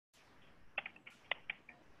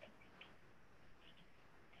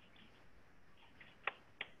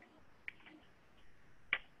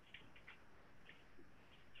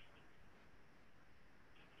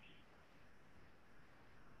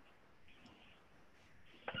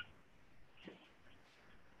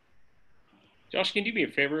Josh, can you do me a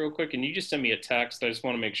favor real quick? Can you just send me a text? I just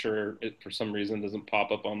want to make sure it, for some reason, doesn't pop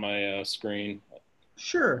up on my screen.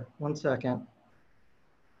 Sure, one second.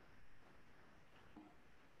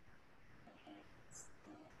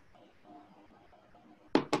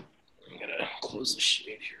 I'm gonna close the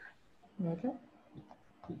shade here. Okay.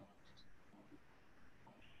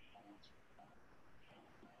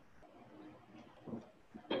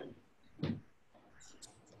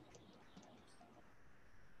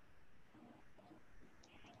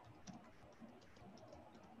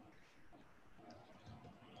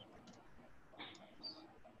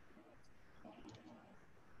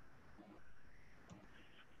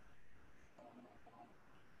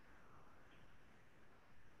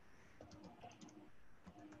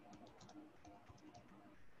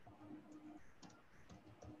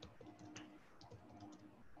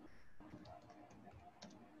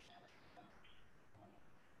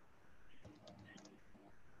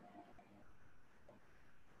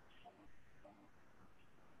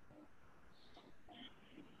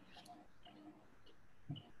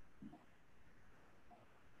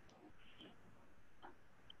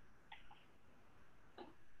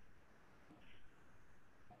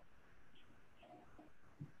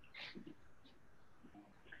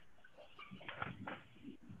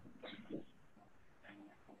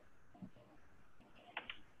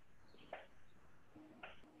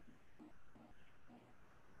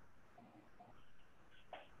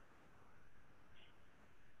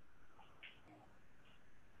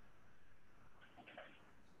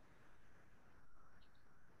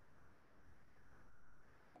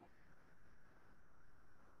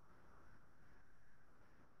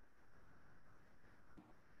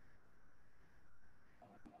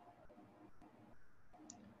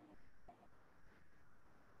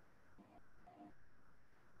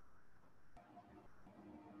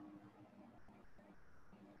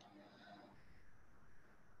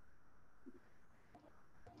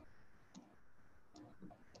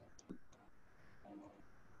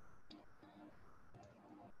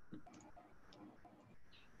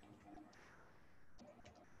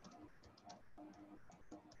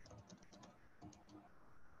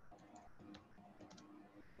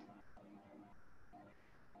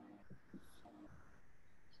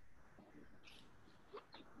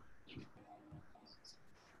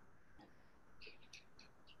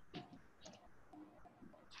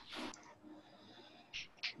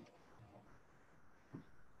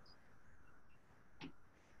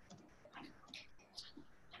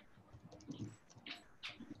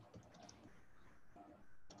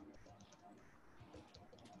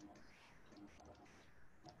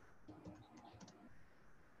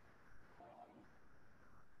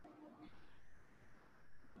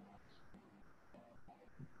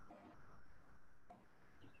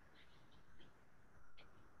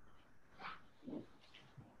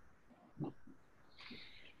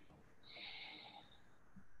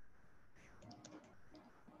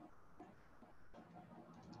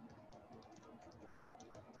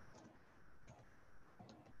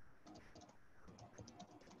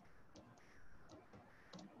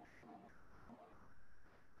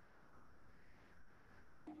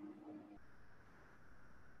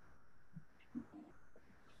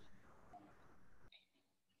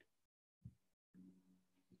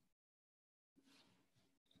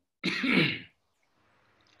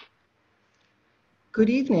 Good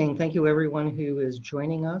evening. Thank you everyone who is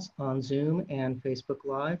joining us on Zoom and Facebook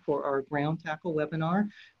Live for our ground tackle webinar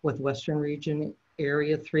with Western Region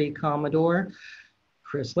Area 3 Commodore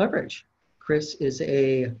Chris Leverage. Chris is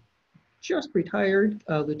a just retired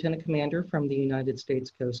Lieutenant Commander from the United States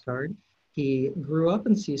Coast Guard. He grew up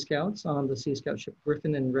in Sea Scouts on the Sea Scout ship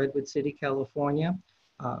Griffin in Redwood City, California.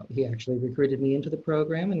 He actually recruited me into the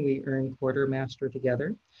program and we earned quartermaster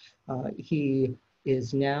together. He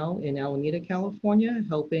is now in Alameda, California,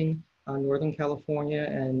 helping Northern California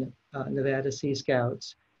and Nevada Sea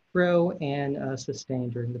Scouts grow and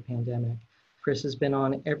sustain during the pandemic. Chris has been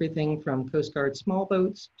on everything from Coast Guard small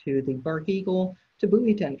boats to the Bark Eagle to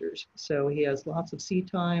buoy tenders. So he has lots of sea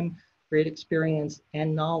time, great experience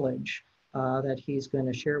and knowledge that he's going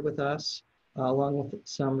to share with us, along with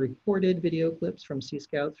some recorded video clips from Sea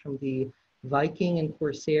Scouts from the Viking and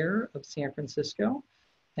Corsair of San Francisco.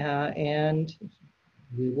 And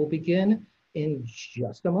we will begin in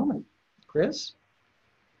just a moment. Chris?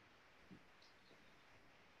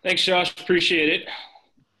 Thanks, Josh. Appreciate it.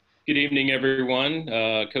 Good evening, everyone,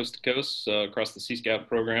 coast to coast, across the Sea Scout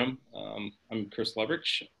program. I'm Chris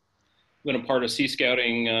Leverage. I've been a part of Sea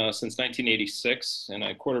Scouting since 1986, and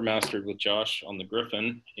I quartermastered with Josh on the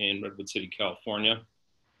Griffin in Redwood City, California.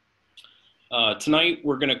 Tonight,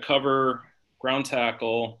 we're going to cover ground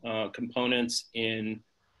tackle components in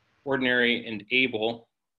ordinary and able.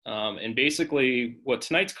 And basically what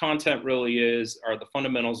tonight's content really is are the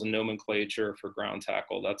fundamentals and nomenclature for ground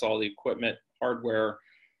tackle. That's all the equipment, hardware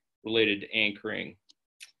related to anchoring.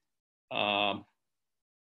 I've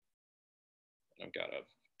got a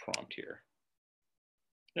prompt here.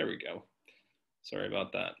 There we go. Sorry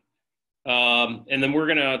about that. And then we're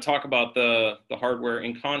gonna talk about the hardware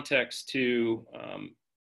in context to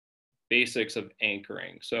basics of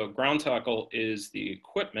anchoring. So ground tackle is the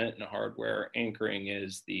equipment and hardware. Anchoring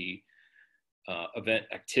is the event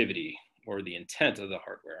activity or the intent of the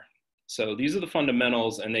hardware. So these are the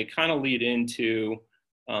fundamentals, and they kind of lead into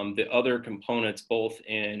the other components, both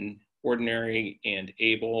in ordinary and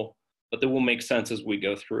able, but they will make sense as we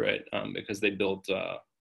go through it because they build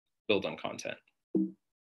on content.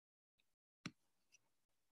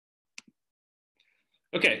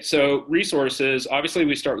 Okay, so resources, obviously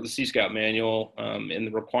we start with the Sea Scout manual and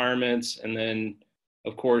the requirements, and then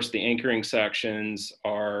of course the anchoring sections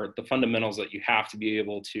are the fundamentals that you have to be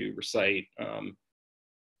able to recite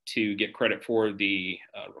to get credit for the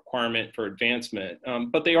requirement for advancement.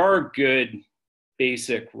 But they are a good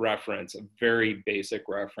basic reference, a very basic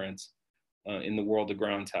reference in the world of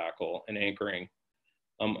ground tackle and anchoring.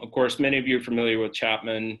 Of course, many of you are familiar with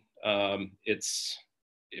Chapman.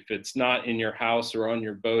 If it's not in your house or on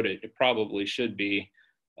your boat, it probably should be.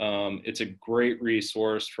 It's a great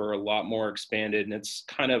resource for a lot more expanded, and it's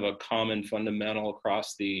kind of a common fundamental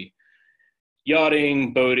across the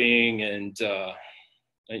yachting, boating, and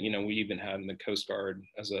we even had in the Coast Guard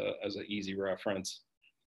as an easy reference.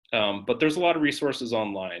 But there's a lot of resources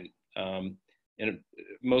online. And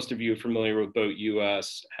most of you are familiar with Boat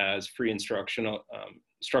US, has free instructional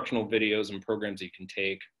videos and programs you can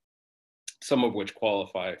take, some of which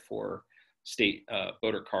qualify for state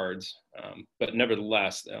boater cards. But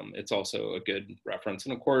nevertheless, it's also a good reference.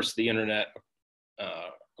 And of course, the internet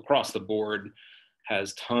across the board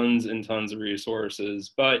has tons and tons of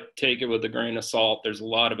resources, but take it with a grain of salt. There's a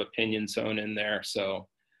lot of opinion sewn in there. So,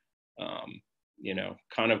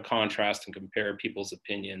 kind of contrast and compare people's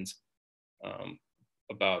opinions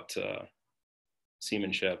about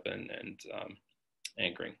seamanship and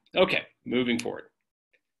anchoring. Okay, moving forward.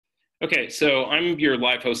 Okay, so I'm your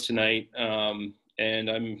live host tonight, and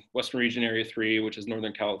I'm Western Region Area 3, which is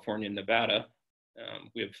Northern California and Nevada.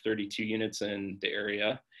 We have 32 units in the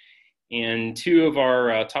area, and two of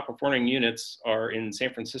our top performing units are in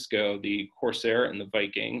San Francisco, the Corsair and the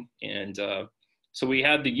Viking. And so we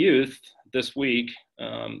had the youth this week,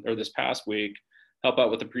 or this past week, help out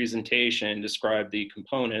with a presentation, describe the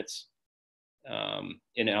components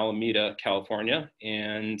in Alameda, California.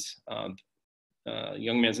 And the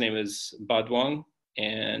young man's name is Badwang,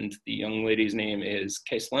 and the young lady's name is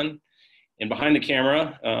Kaislin. And behind the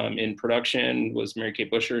camera in production was Mary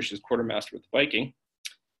Kate Busher. She's quartermaster with the Viking.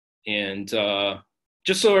 And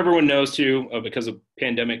just so everyone knows too, because of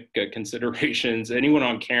pandemic considerations, anyone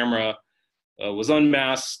on camera was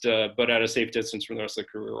unmasked, but at a safe distance from the rest of the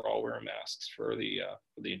crew. We were all wearing masks for the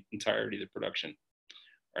entirety of the production.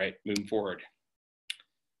 All right, moving forward.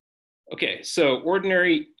 Okay, so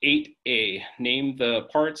ordinary 8A, name the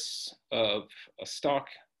parts of a stock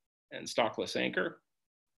and stockless anchor.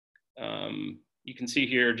 You can see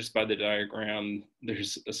here just by the diagram,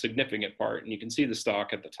 there's a significant part, and you can see the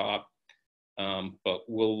stock at the top, but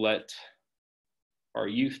we'll let our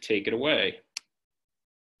youth take it away.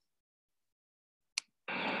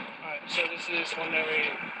 All right, so this is ordinary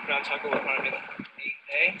ground tackle requirement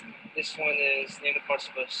 8A. This one is name the parts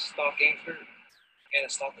of a stock anchor and a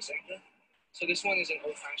stockless anchor. So this one is an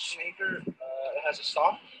old-fashioned anchor. It has a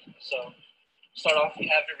stock. So start off, you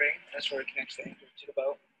have your ring. That's where it connects the anchor to the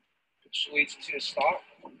boat, which leads to the stock.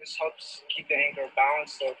 This helps keep the anchor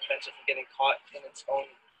balanced so it prevents it from getting caught in its own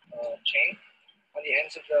chain. On the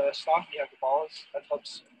ends of the stock, you have the balls. That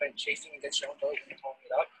helps prevent chasing against your own boat and pulling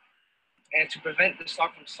it up. And to prevent the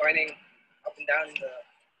stock from sliding up and down in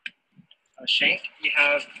the shank, you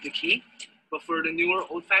have the key. But for the newer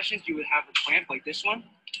old-fashions, you would have a clamp like this one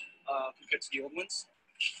compared to the old ones.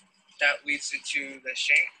 That leads into the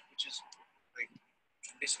shank, which is like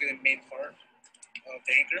basically the main part of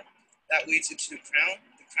the anchor. That leads into the crown.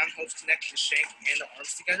 The crown helps connect the shank and the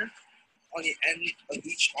arms together. On the end of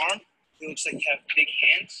each arm, it looks like you have big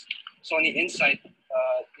hands. So on the inside,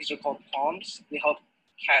 these are called palms. They help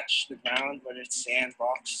catch the ground, whether it's sand,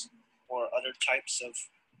 rocks, or other types of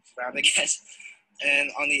ground, I guess.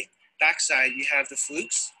 And on the backside, you have the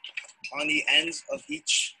flukes. On the ends of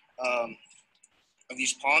each of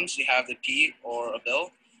these palms, you have the P or a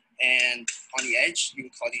bill. And on the edge, you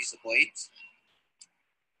would call these the blades.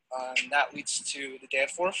 That leads to the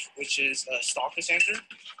Danforth, which is a stockless anchor.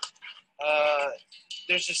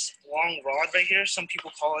 There's this long rod right here. Some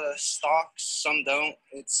people call it a stock, some don't.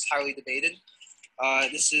 It's highly debated.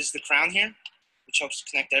 This is the crown here, which helps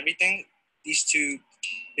connect everything. These two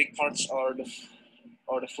big parts are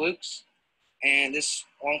the flukes, and this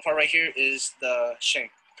long part right here is the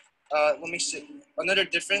shank. Let me see. Another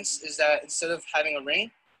difference is that instead of having a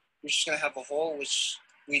ring, you're just gonna have a hole, which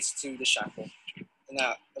leads to the shackle, and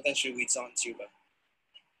that eventually leads on to the.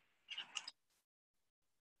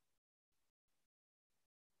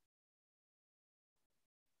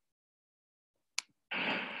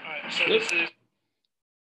 Alright, so this is.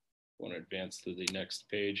 Want to advance to the next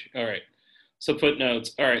page. All right. So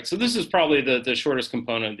footnotes. All right. So this is probably the shortest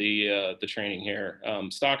component of the training here.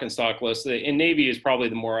 Stock and stockless. In Navy is probably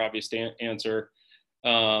the more obvious answer.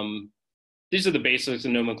 These are the basics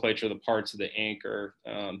and nomenclature of the parts of the anchor.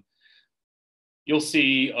 You'll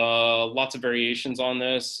see lots of variations on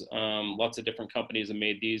this. Lots of different companies have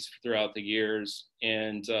made these throughout the years.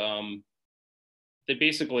 And they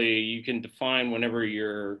basically, you can define whenever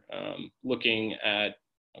you're looking at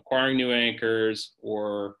acquiring new anchors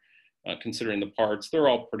or considering the parts. They're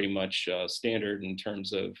all pretty much standard in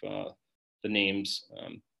terms of the names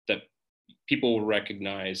that people will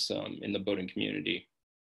recognize in the boating community.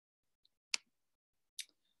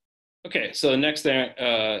 Okay, so the next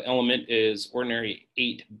element is ordinary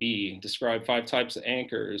 8B. Describe 5 types of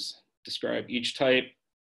anchors. Describe each type,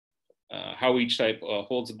 how each type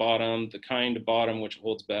holds the bottom, the kind of bottom which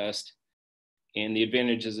holds best, and the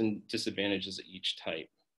advantages and disadvantages of each type.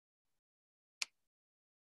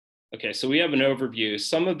 Okay, so we have an overview.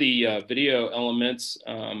 Some of the video elements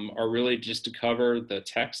are really just to cover the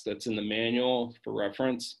text that's in the manual for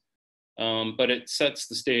reference, but it sets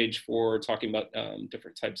the stage for talking about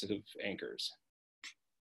different types of anchors.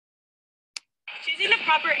 Choosing the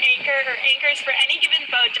proper anchor or anchors for any given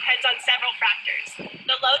boat depends on several factors.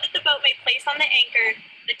 The load that the boat may place on the anchor,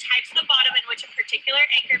 the types of the bottom in which a particular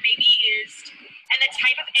anchor may be used, and the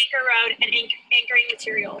type of anchor rod and anchoring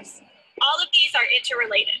materials. All of these are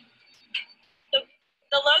interrelated.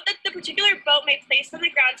 The load that the particular boat may place on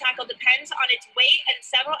the ground tackle depends on its weight and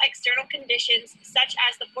several external conditions, such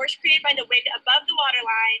as the force created by the wind above the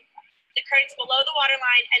waterline, the currents below the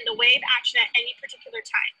waterline, and the wave action at any particular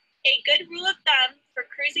time. A good rule of thumb for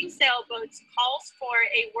cruising sailboats calls for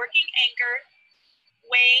a working anchor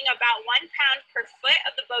weighing about 1 pound per foot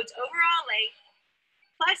of the boat's overall length,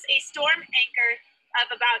 plus a storm anchor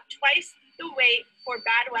of about twice the weight for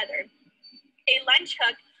bad weather. A lunch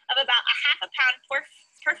hook of about a half a pound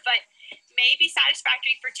per foot may be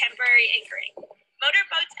satisfactory for temporary anchoring.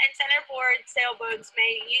 Motorboats and centerboard sailboats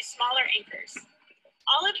may use smaller anchors.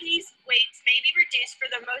 All of these weights may be reduced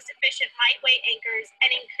for the most efficient lightweight anchors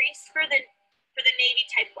and increased for the Navy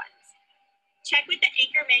type ones. Check with the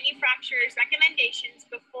anchor manufacturer's recommendations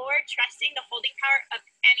before trusting the holding power of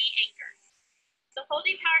any anchor. The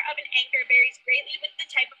holding power of an anchor varies greatly with the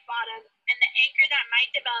type of bottom, and the anchor that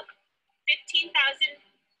might develop 15,000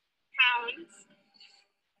 pounds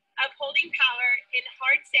of holding power in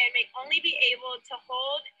hard sand may only be able to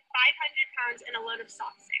hold 500 pounds in a load of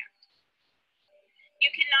soft sand.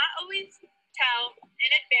 You cannot always tell in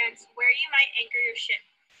advance where you might anchor your ship,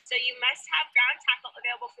 so you must have ground tackle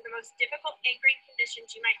available for the most difficult anchoring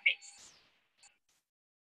conditions you might face.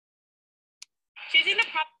 Choosing the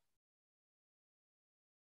proper.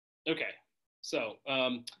 Okay, so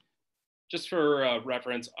just for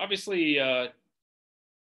reference, obviously,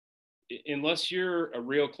 unless you're a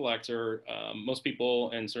real collector, most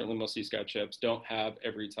people, and certainly most Sea Scout ships, don't have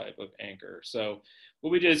every type of anchor. So what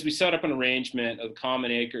we did is we set up an arrangement of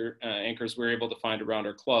common anchors we're able to find around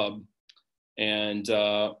our club. And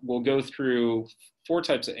we'll go through 4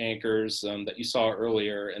 types of anchors that you saw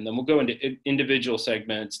earlier, and then we'll go into individual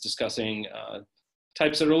segments discussing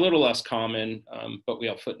types that are a little less common, but we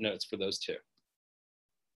have footnotes for those too.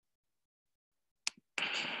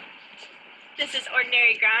 This is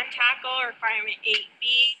ordinary ground tackle, requirement 8B.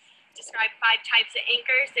 Describe 5 types of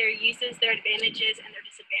anchors, their uses, their advantages, and their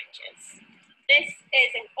disadvantages. This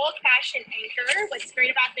is an old-fashioned anchor. What's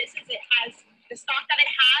great about this is it has, the stock that it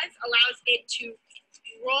has allows it to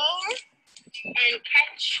roll and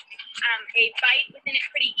catch a bite within it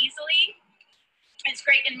pretty easily. It's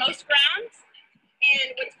great in most grounds.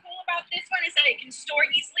 And what's cool about this one is that it can store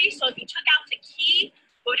easily. So if you took out the key,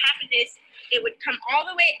 what would happen is it would come all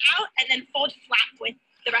the way out and then fold flat with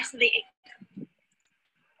the rest of the anchor.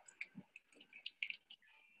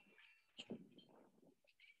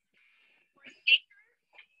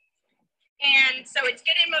 And so it's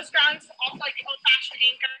good in most grounds, also like the old-fashioned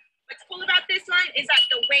anchor. What's cool about this one is that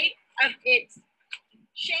the weight of its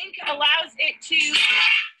shank allows it to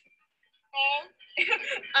fall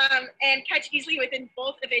and catch easily within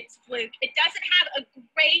both of its fluke. It doesn't have a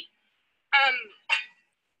great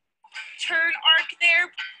turn arc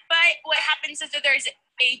there, but what happens is that there's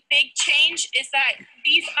a big change is that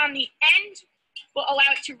these on the end will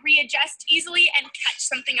allow it to readjust easily and catch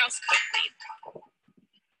something else quickly.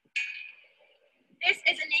 This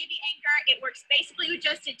is a Navy anchor. It works basically with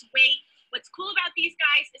just its weight. What's cool about these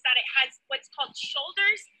guys is that it has what's called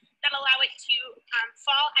shoulders that allow it to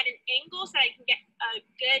fall at an angle so that it can get a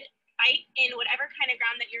good bite in whatever kind of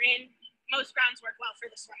ground that you're in. Most grounds work well for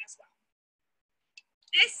this one as well.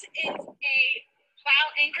 This is a plow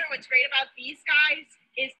anchor. What's great about these guys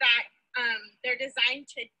is that they're designed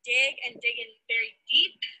to dig in very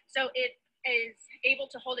deep. So it is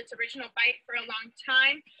able to hold its original bite for a long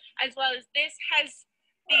time, as well as this has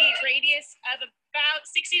the radius of about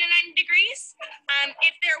 60 to 90 degrees.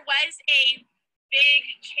 If there was a big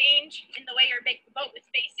change in the way your boat was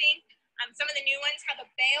facing, some of the new ones have a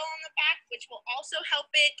bail on the back, which will also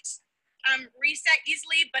help it reset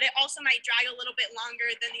easily, but it also might drag a little bit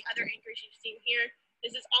longer than the other anchors you've seen here.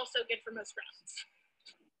 This is also good for most grounds.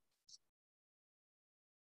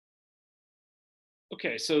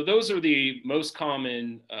 Okay, so those are the most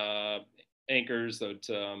common anchors that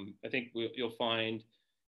I think you'll find,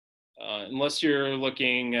 unless you're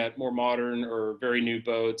looking at more modern or very new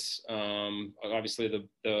boats. Obviously,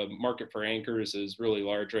 the market for anchors is really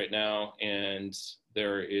large right now, and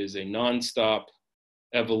there is a nonstop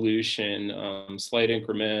evolution, slight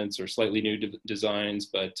increments or slightly new designs,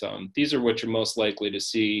 but these are what you're most likely to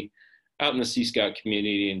see out in the Sea Scout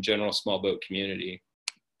community and general small boat community.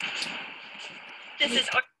 This is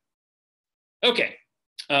okay.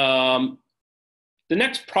 The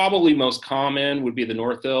next probably most common would be the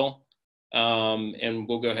Northill, and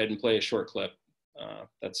we'll go ahead and play a short clip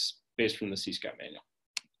that's based from the Sea Scout manual.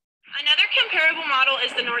 Another comparable model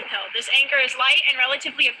is the Northill. This anchor is light and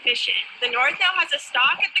relatively efficient. The Northill has a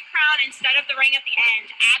stock at the crown instead of the ring at the end,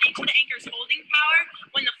 adding to the anchor's holding power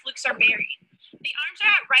when the flukes are buried. The arms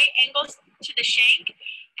are at right angles to the shank,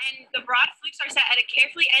 and the broad flukes are set at a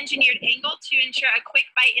carefully engineered angle to ensure a quick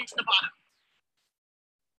bite into the bottom.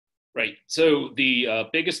 Right. So the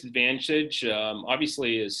biggest advantage,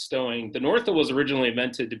 obviously, is stowing. The Northill was originally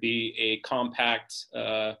invented to be a compact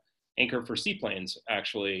anchor for seaplanes,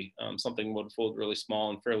 actually. Something would fold really small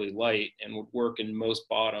and fairly light and would work in most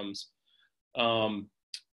bottoms.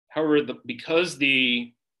 However, because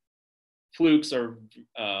the flukes are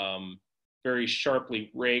very sharply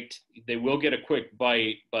raked, they will get a quick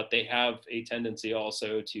bite, but they have a tendency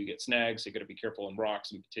also to get snags. So you got to be careful on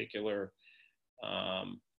rocks in particular.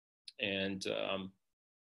 And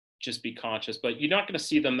just be conscious, but you're not going to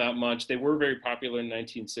see them that much. They were very popular in the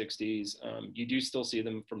 1960s. You do still see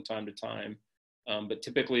them from time to time, but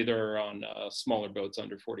typically they're on smaller boats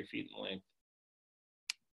under 40 feet in length.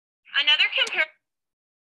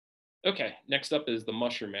 Okay, next up is the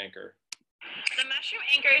mushroom anchor. The mushroom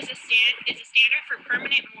anchor is a standard for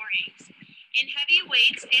permanent moorings. In heavy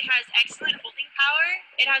weights, it has excellent holding power.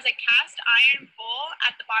 It has a cast iron bowl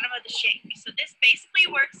at the bottom of the shank. So this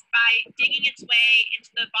basically works by digging its way into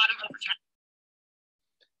the bottom over time.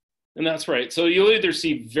 And that's right. So you'll either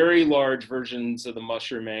see very large versions of the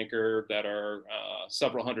mushroom anchor that are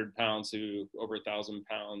several hundred pounds to over 1,000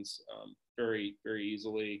 pounds very, very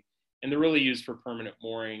easily. And they're really used for permanent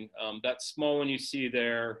mooring. That small one you see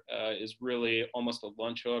there is really almost a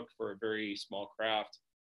lunch hook for a very small craft.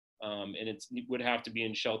 And it would have to be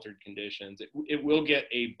in sheltered conditions. It will get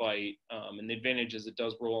a bite, and the advantage is it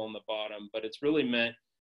does roll on the bottom, but it's really meant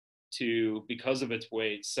to, because of its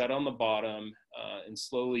weight, set on the bottom and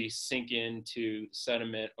slowly sink into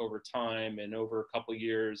sediment over time, and over a couple of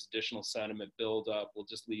years, additional sediment buildup will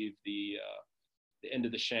just leave the end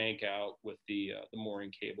of the shank out with the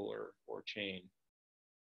mooring cable or chain.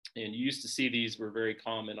 And you used to see these were very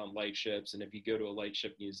common on light ships, and if you go to a light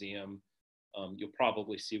ship museum, you'll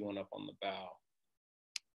probably see one up on the bow.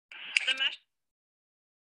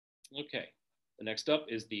 Okay, the next up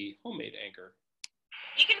is the homemade anchor.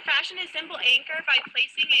 You can fashion a simple anchor by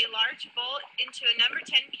placing a large bolt into a number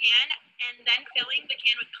 10 can and then filling the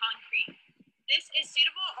can with concrete. This is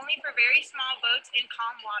suitable only for very small boats in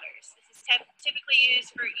calm waters. This is typically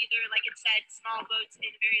used for either, like it said, small boats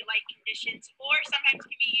in very light conditions, or sometimes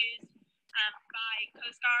can be used by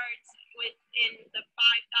Coast Guards within the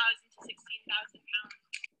 5,000 to 16,000 pound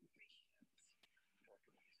ratio.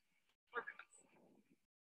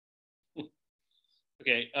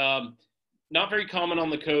 Okay, not very common on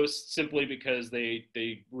the coast, simply because they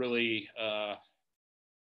really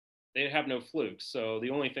they have no flukes. So the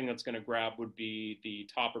only thing that's going to grab would be the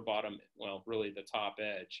top or bottom, well, really the top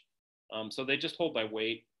edge. So they just hold by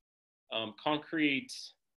weight. Concrete,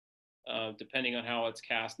 depending on how it's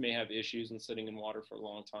cast, may have issues in sitting in water for a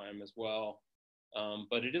long time as well.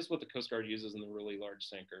 But it is what the Coast Guard uses in the really large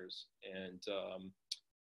sinkers. And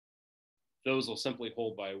those will simply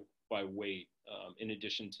hold by weight, in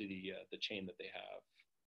addition to the chain that they have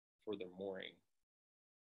for their mooring.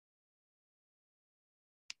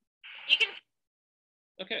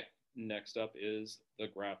 Okay, next up is the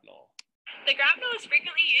grapnel. The grapnel is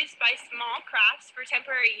frequently used by small crafts for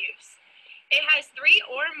temporary use. It has 3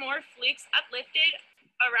 or more flukes uplifted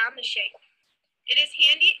around the shank. It is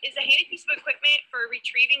a handy piece of equipment for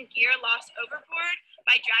retrieving gear lost overboard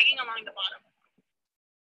by dragging along the bottom.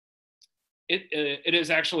 It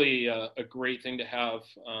is actually a great thing to have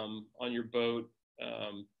on your boat,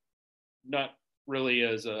 not really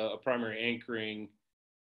as a primary anchoring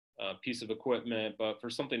piece of equipment, but for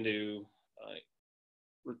something to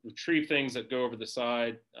retrieve things that go over the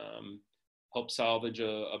side, help salvage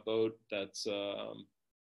a boat that's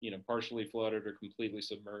partially flooded or completely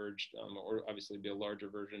submerged, or obviously be a larger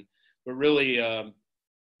version. But really,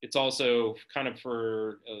 it's also kind of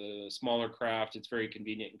for a smaller craft. It's very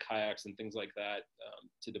convenient in kayaks and things like that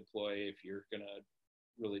to deploy if you're going to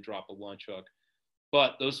really drop a launch hook.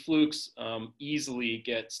 But those flukes easily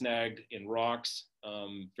get snagged in rocks,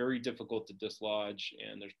 very difficult to dislodge,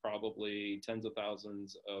 and there's probably tens of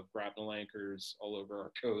thousands of grapnel anchors all over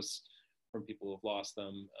our coasts from people who have lost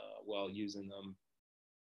them while using them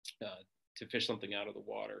to fish something out of the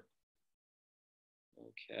water.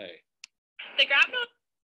 Okay. The grapnel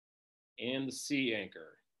and the sea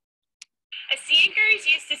anchor. A sea anchor is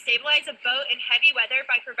used to stabilize a boat in heavy weather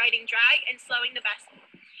by providing drag and slowing the vessel.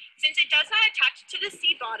 Since it does not attach to the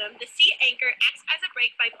sea bottom, the sea anchor acts as a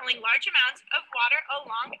brake by pulling large amounts of water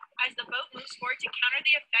along as the boat moves forward to counter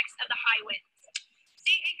the effects of the high winds.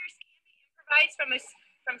 Sea anchors can be improvised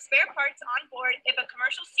from spare parts on board if a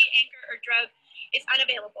commercial sea anchor or drug is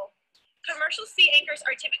unavailable. Commercial sea anchors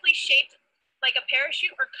are typically shaped like a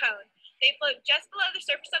parachute or cone. They float just below the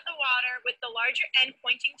surface of the water with the larger end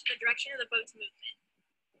pointing to the direction of the boat's movement.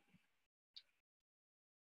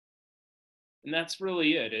 And that's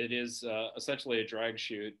really it. It is essentially a drag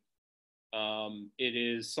chute. It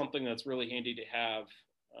is something that's really handy to have.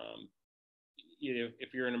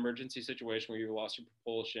 If you're in an emergency situation where you've lost your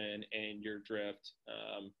propulsion and your drift,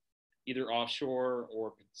 either offshore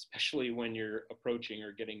or especially when you're approaching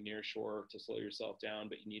or getting near shore, to slow yourself down,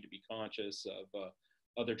 but you need to be conscious of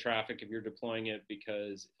other traffic if you're deploying it,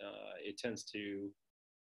 because it tends to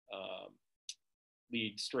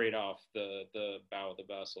lead straight off the bow of the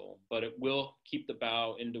vessel. But it will keep the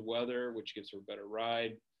bow into weather, which gives her a better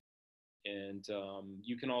ride. And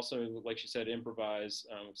you can also, like she said, improvise.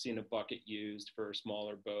 I've seen a bucket used for a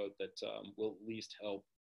smaller boat that will at least help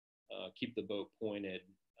keep the boat pointed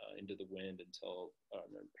into the wind until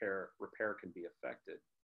repair can be effected.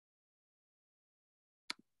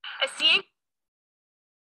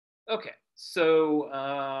 Okay,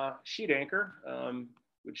 so sheet anchor,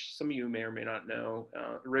 which some of you may or may not know,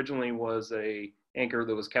 originally was a anchor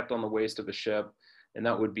that was kept on the waist of a ship, and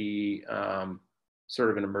that would be sort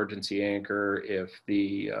of an emergency anchor if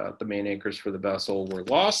the main anchors for the vessel were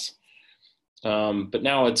lost. But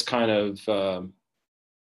now it's kind of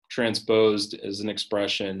transposed as an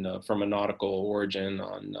expression from a nautical origin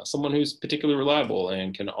on someone who's particularly reliable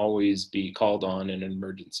and can always be called on in an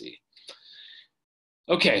emergency.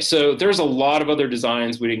 Okay, so there's a lot of other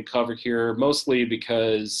designs we didn't cover here, mostly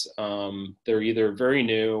because they're either very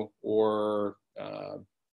new or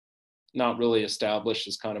not really established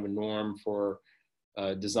as kind of a norm for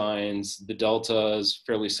designs. The Delta is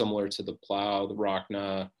fairly similar to the plow, the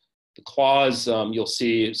Rockna. The claws, you'll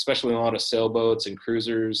see, especially in a lot of sailboats and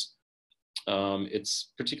cruisers.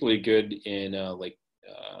 It's particularly good in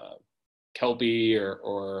kelpy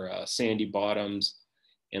or sandy bottoms.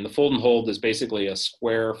 And the fold and hold is basically a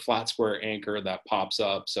flat square anchor that pops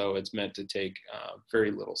up. So it's meant to take very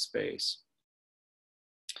little space.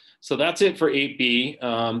 So that's it for 8B.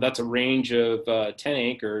 That's a range of 10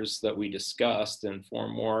 anchors that we discussed, and 4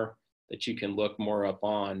 more that you can look more up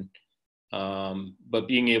on. But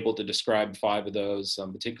being able to describe 5 of those,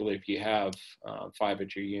 particularly if you have 5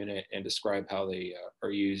 at your unit, and describe how they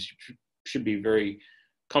are used, you should be very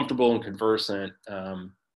comfortable and conversant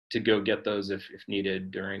to go get those if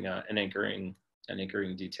needed during an anchoring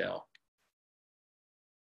detail.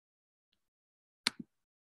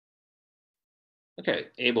 Okay,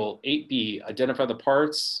 Abel, 8B, identify the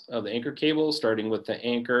parts of the anchor cable, starting with the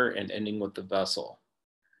anchor and ending with the vessel.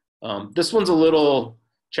 This one's a little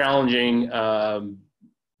challenging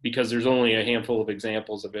because there's only a handful of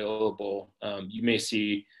examples available, you may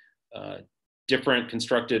see different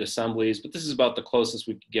constructed assemblies, but this is about the closest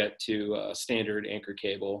we could get to a standard anchor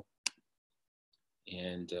cable.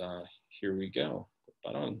 And here we go. Put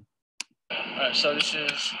that on. Alright, so this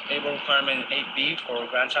is able requirement 8B for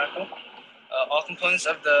ground tackle. All components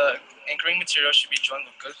of the anchoring material should be joined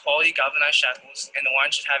with good quality galvanized shackles, and the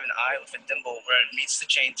wiring should have an eye with a thimble where it meets the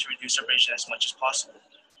chain to reduce abrasion as much as possible.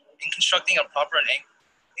 In constructing a proper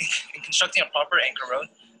anchor rope,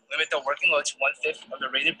 limit the working load to 1/5 of the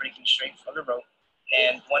rated breaking strength of the rope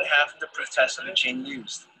and 1/2 of the proof test of the chain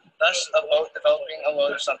used. Thus, a boat developing a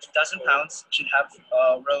load of some 2,000 pounds should have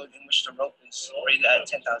a road in which the rope is rated at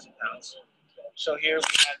 10,000 pounds. So here we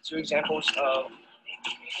have two examples of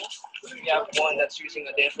cables. We have one that's using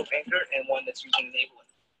a Danforth anchor and one that's using a naval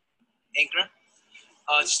anchor.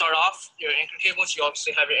 To start off, your anchor cables, you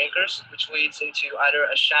obviously have your anchors, which leads into either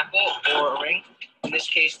a shackle or a ring. In this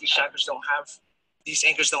case, these anchors don't have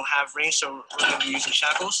rings, so we're going to be using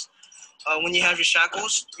shackles. When you have your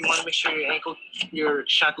shackles, you want to make sure your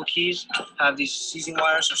shackle keys have these seizing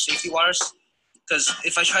wires or safety wires, because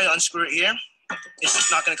if I try to unscrew it here,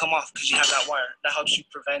 it's not going to come off because you have that wire. That helps you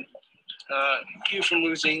prevent you from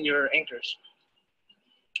losing your anchors.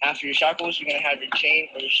 After your shackles, you're going to have your chain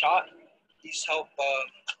or your shot. These help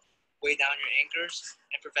weigh down your anchors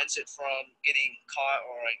and prevents it from getting caught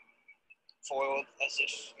or like foiled as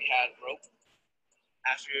if you had rope.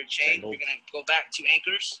 After your chain, you're going to go back to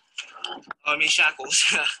anchors. Shackles.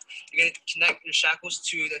 You're going to connect your shackles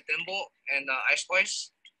to the thimble and the eye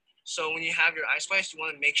splice. So when you have your eye splice, you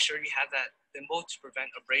want to make sure you have that thimble to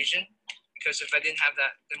prevent abrasion. Because if I didn't have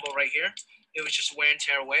that thimble right here, it would just wear and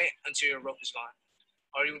tear away until your rope is gone.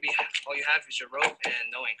 All you have is your rope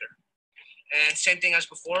and no anchor. And same thing as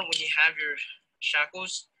before, when you have your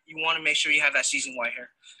shackles, you want to make sure you have that seizing wire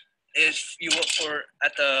here. If you look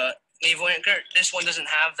at the naval anchor, this one doesn't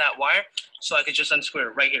have that wire, so I could just unscrew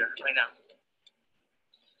it right here, right now.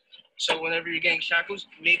 So whenever you're getting shackles,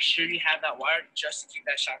 make sure you have that wire just to keep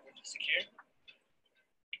that shackle secure.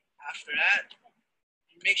 After that,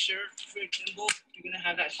 make sure for your thimble, you're gonna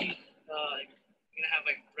have that sheet, you're gonna have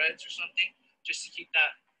like threads or something, just to keep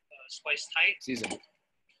that splice tight. Season.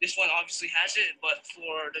 This one obviously has it, but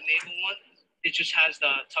for the naval one, it just has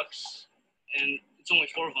the tucks, and it's only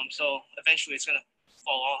 4 of them, so eventually it's gonna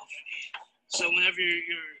fall off. So whenever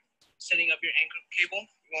you're setting up your anchor cable,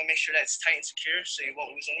 you want to make sure that it's tight and secure so you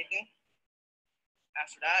won't lose anything.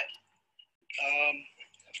 After that,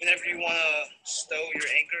 whenever you want to stow your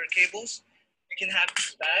anchor cables, you can have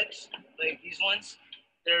these bags like these ones.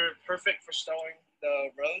 They're perfect for stowing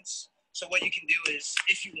the rods. So what you can do is,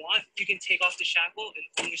 if you want, you can take off the shackle and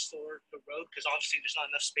only store the road, because obviously there's not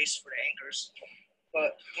enough space for the anchors.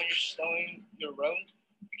 But when you're stowing your road,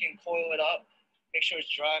 you can coil it up, make sure it's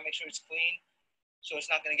dry, make sure it's clean, so it's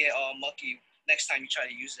not going to get all mucky next time you try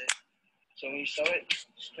to use it. So when you stow it,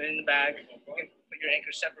 just put it in the bag. You can put your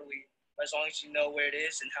anchor separately, but as long as you know where it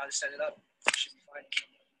is and how to set it up, it should be fine.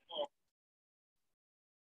 All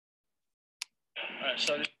right,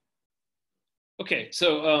 so Okay,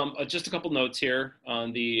 so just a couple notes here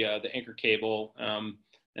on the anchor cable.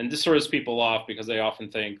 And this throws people off because they often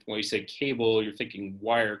think when you say cable, you're thinking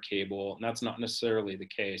wire cable, and that's not necessarily the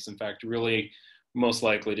case. In fact, you're really most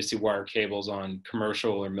likely to see wire cables on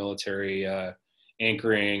commercial or military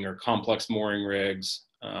anchoring or complex mooring rigs.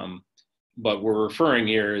 But we're referring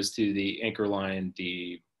here is to the anchor line,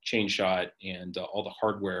 the chain shot, and all the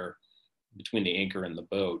hardware between the anchor and the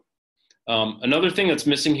boat. Another thing that's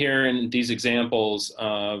missing here in these examples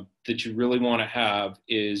that you really want to have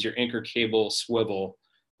is your anchor cable swivel.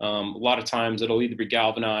 A lot of times it'll either be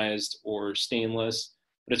galvanized or stainless,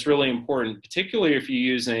 but it's really important, particularly if you're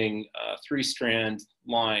using a 3-strand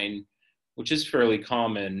line, which is fairly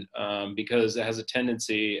common because it has a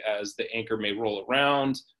tendency, as the anchor may roll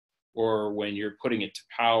around or when you're putting it to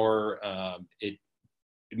power, it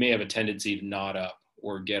may have a tendency to knot up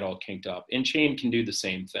or get all kinked up. And chain can do the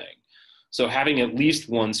same thing. So having at least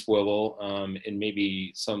one swivel, and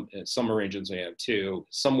maybe some arrangements may have 2,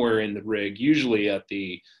 somewhere in the rig, usually at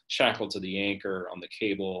the shackle to the anchor on the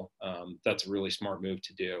cable, that's a really smart move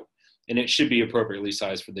to do. And it should be appropriately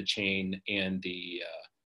sized for the chain and the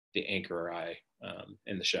anchor eye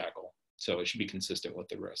and the shackle. So it should be consistent with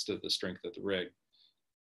the rest of the strength of the rig.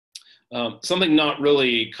 Something not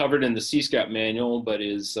really covered in the Sea Scout manual, but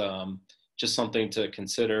is just something to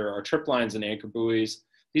consider, are trip lines and anchor buoys.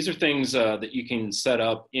 These are things that you can set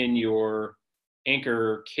up in your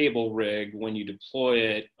anchor cable rig when you deploy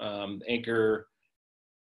it. Anchor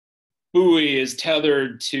buoy is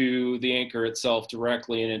tethered to the anchor itself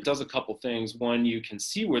directly, and it does a couple things. One, you can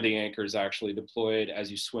see where the anchor is actually deployed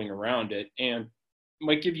as you swing around it, and it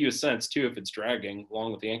might give you a sense too if it's dragging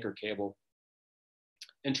along with the anchor cable.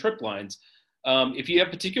 And trip lines. If you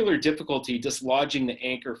have particular difficulty dislodging the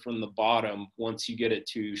anchor from the bottom once you get it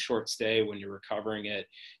to short stay when you're recovering it,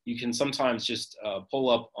 you can sometimes just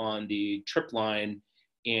pull up on the trip line,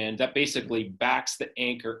 and that basically backs the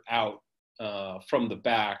anchor out from the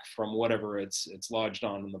back from whatever it's lodged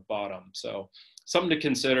on in the bottom. So something to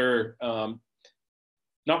consider,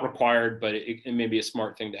 not required, but it may be a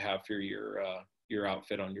smart thing to have for your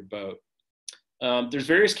outfit on your boat. There's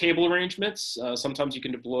various cable arrangements. Sometimes you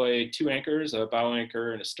can deploy 2 anchors, a bow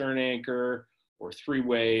anchor and a stern anchor, or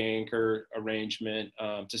 3-way anchor arrangement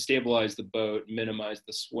to stabilize the boat, minimize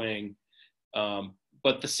the swing.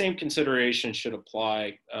 But the same consideration should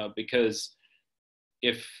apply because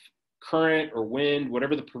if current or wind,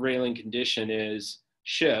 whatever the prevailing condition is,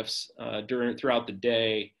 shifts throughout the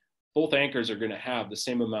day, both anchors are going to have the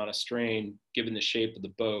same amount of strain given the shape of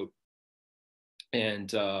the boat and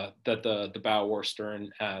that the bow or stern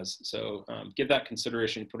has. So give that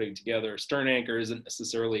consideration putting together. Stern anchor isn't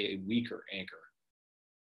necessarily a weaker anchor,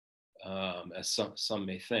 as some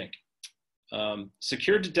may think.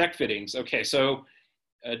 Secured to deck fittings. Okay, so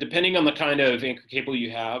depending on the kind of anchor cable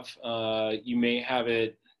you have, you may have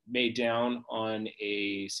it made down on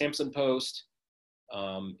a Samson post.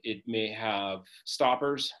 It may have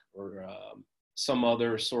stoppers or some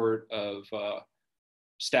other sort of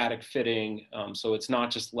static fitting, so it's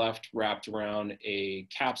not just left wrapped around a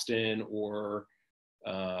capstan or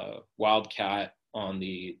wildcat on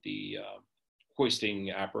the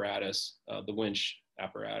hoisting apparatus, the winch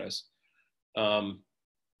apparatus.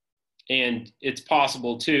 And it's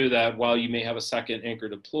possible too that while you may have a second anchor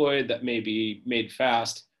deployed, that may be made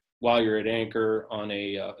fast while you're at anchor on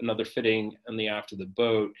another fitting on the aft of the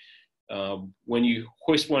boat. When you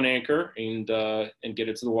hoist one anchor and get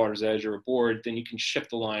it to the water's edge or aboard, then you can shift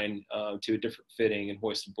the line to a different fitting and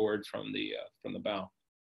hoist aboard from the bow.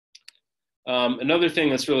 Another thing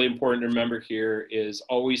that's really important to remember here is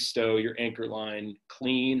always stow your anchor line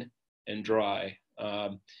clean and dry.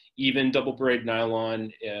 Even double braid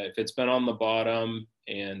nylon, if it's been on the bottom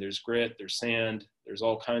and there's grit, there's sand, there's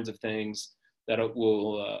all kinds of things that it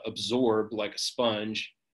will absorb like a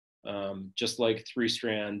sponge. Just like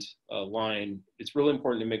 3-strand line, it's really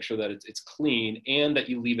important to make sure that it's clean and that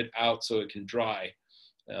you leave it out so it can dry,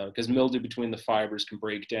 because mildew between the fibers can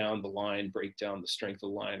break down the line, break down the strength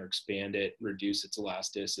of the line, or expand it, reduce its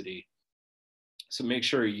elasticity. So make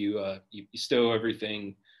sure you stow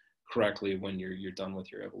everything correctly when you're done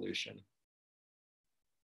with your evolution.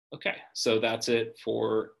 Okay, so that's it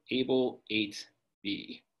for Able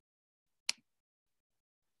 8B.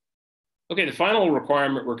 Okay, the final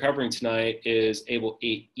requirement we're covering tonight is Able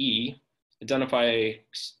 8E. Identify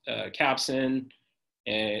capstan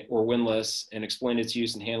or windlass and explain its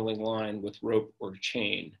use in handling line with rope or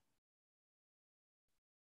chain.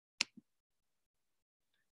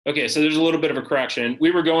 Okay, so there's a little bit of a correction.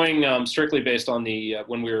 We were going strictly based on the,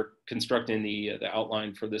 when we were constructing the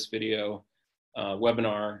outline for this video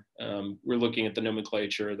webinar, we're looking at the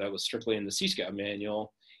nomenclature that was strictly in the Sea Scout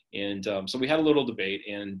manual. And so we had a little debate,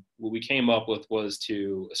 and what we came up with was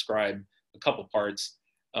to ascribe a couple parts.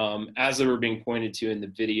 As they were being pointed to in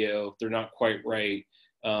the video, they're not quite right.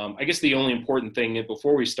 I guess the only important thing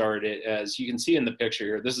before we started, as you can see in the picture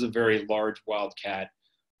here, this is a very large wildcat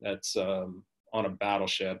that's on a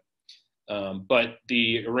battleship. But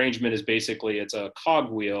the arrangement is basically, it's a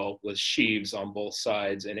cogwheel with sheaves on both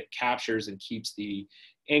sides, and it captures and keeps the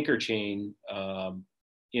anchor chain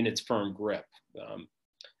in its firm grip.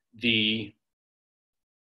 The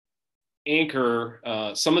anchor,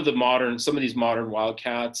 some of these modern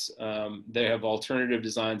wildcats, they have alternative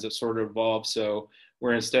designs that sort of evolved. So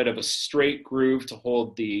where instead of a straight groove to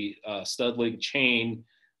hold the stud link chain,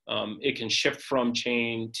 it can shift from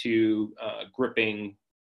chain to gripping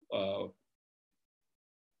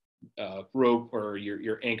rope or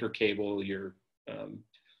your anchor cable, your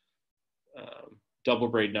double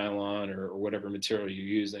braid nylon or whatever material you're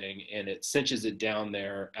using, and it cinches it down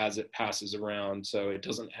there as it passes around, so it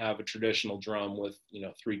doesn't have a traditional drum with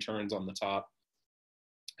 3 turns on the top.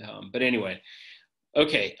 But anyway,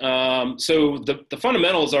 okay, so the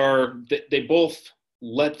fundamentals are that they both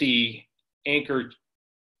let the anchor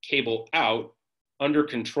cable out under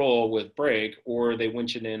control with brake, or they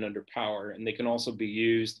winch it in under power, and they can also be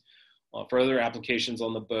used for other applications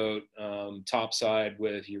on the boat, topside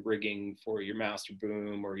with your rigging for your master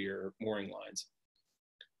boom or your mooring lines.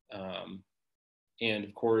 And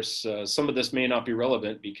of course, some of this may not be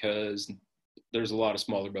relevant because there's a lot of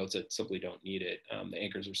smaller boats that simply don't need it. The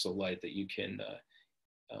anchors are so light that you can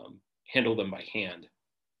handle them by hand.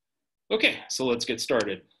 Okay, so let's get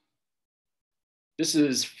started. This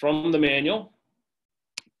is from the manual.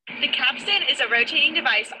 The capstan is a rotating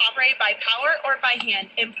device operated by power or by hand,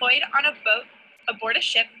 employed on a boat aboard a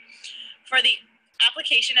ship for the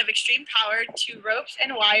application of extreme power to ropes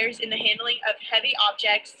and wires in the handling of heavy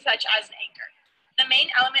objects such as an anchor. The main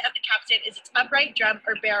element of the capstan is its upright drum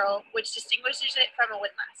or barrel, which distinguishes it from a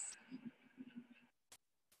windlass.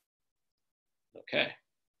 Okay.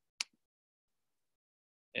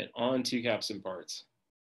 And on to capstan parts.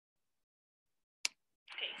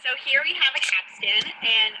 Okay, so here we have a capstan,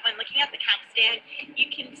 and when looking at the capstan, you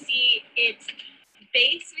can see its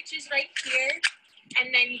base, which is right here,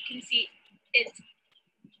 and then you can see its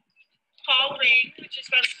pawl ring, which is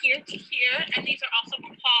from here to here, and these are also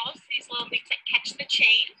pawls, these little things that catch the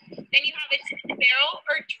chain. Then you have its barrel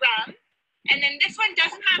or drum, and then this one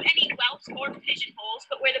doesn't have any welts or pigeonholes,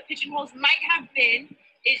 but where the pigeonholes might have been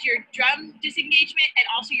is your drum disengagement and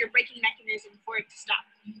also your braking mechanism for it to stop.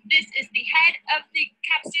 This is the head of the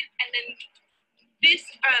capstan, and then this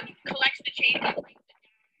collects the chain and brings it down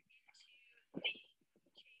into the chain box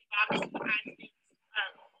as it's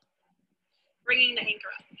bringing the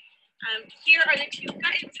anchor up. Here are the two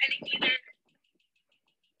buttons, and it either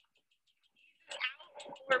eases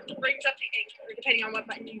out or brings up the anchor, depending on what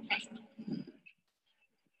button you press.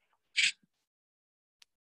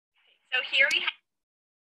 So here we have.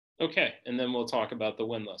 Okay, and then we'll talk about the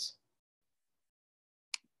windlass.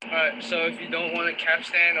 Alright, so if you don't want a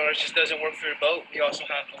capstan or it just doesn't work for your boat, you also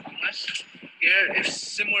have a windlass. Here it's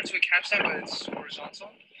similar to a capstan, but it's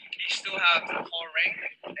horizontal. You still have the pawl ring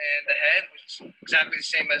and the head, which is exactly the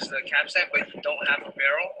same as the capstan, but you don't have a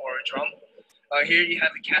barrel or a drum. Here you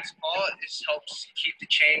have the cat's paw. This helps keep the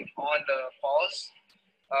chain on the paws.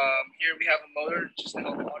 Here we have a motor just to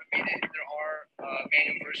help automate it. There are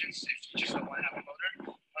manual versions if you just don't want to have a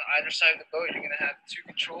motor. On either side of the boat, you're going to have two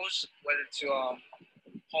controls, whether to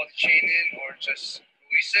pull the chain in or just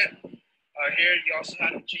release it. Here you also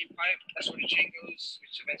have the chain pipe. That's where the chain goes,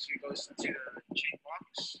 which eventually goes into the chain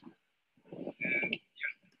box. And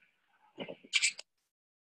yeah.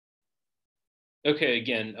 Okay,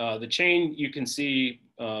 again, the chain you can see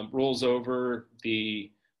rolls over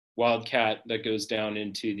the Wildcat that goes down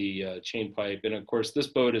into the chain pipe. And of course, this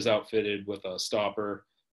boat is outfitted with a stopper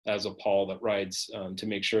as a pawl that rides to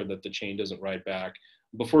make sure that the chain doesn't ride back.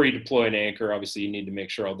 Before you deploy an anchor, obviously you need to make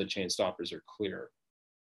sure all the chain stoppers are clear.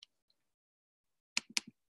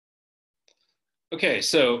 Okay,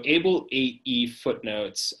 so Able 8E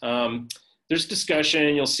footnotes. There's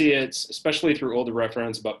discussion, you'll see it, especially through older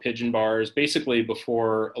reference, about pigeon bars. Basically,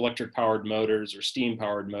 before electric-powered motors or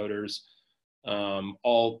steam-powered motors,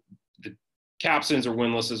 all the capstans or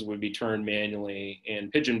windlasses would be turned manually,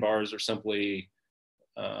 and pigeon bars are simply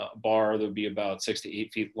a bar that would be about 6 to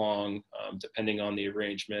 8 feet long, depending on the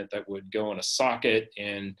arrangement, that would go in a socket,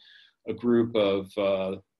 and a group of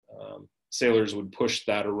sailors would push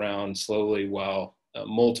that around slowly while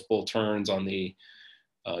multiple turns on the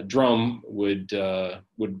drum would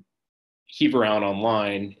heave around on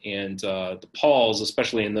line. And the pawls,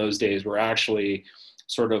 especially in those days, were actually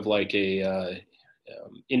sort of like a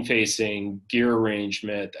in-facing gear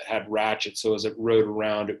arrangement that had ratchets, so as it rode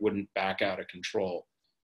around, it wouldn't back out of control.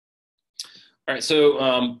 All right, so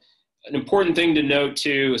an important thing to note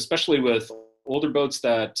too, especially with older boats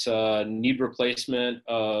that need replacement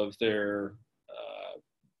of their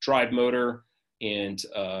drive motor and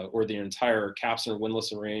or the entire capstan or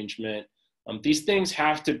windlass arrangement, these things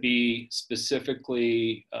have to be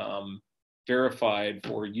specifically verified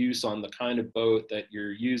for use on the kind of boat that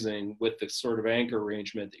you're using with the sort of anchor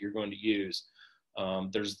arrangement that you're going to use.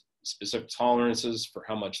 There's specific tolerances for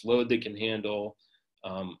how much load they can handle.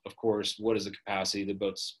 Of course, what is the capacity of the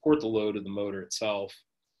boat to support the load of the motor itself?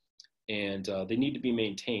 And they need to be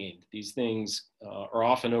maintained. These things are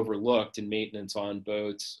often overlooked in maintenance on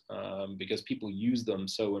boats because people use them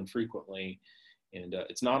so infrequently. And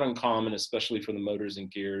it's not uncommon, especially for the motors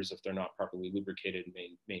and gears, if they're not properly lubricated and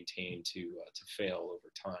maintained, to fail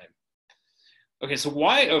over time. Okay, so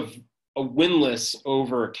why a windlass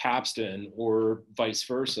over a capstan or vice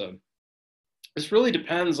versa? This really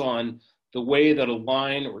depends on the way that a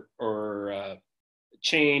line or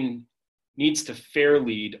chain needs to fair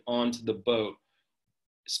lead onto the boat,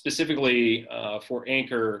 specifically for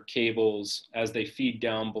anchor cables as they feed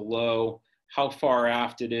down below, how far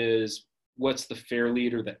aft it is, what's the fair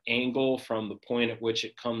lead or the angle from the point at which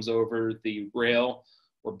it comes over the rail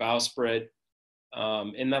or bowsprit.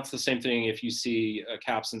 And that's the same thing if you see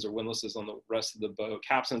capstans or windlasses on the rest of the boat.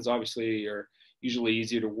 Capstans obviously are usually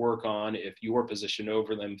easier to work on if you're positioned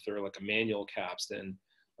over them through like a manual capstan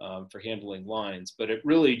for handling lines. But it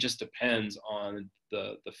really just depends on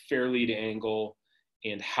the fair lead angle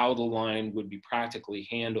and how the line would be practically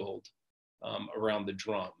handled around the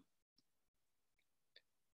drum.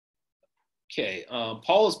 Okay,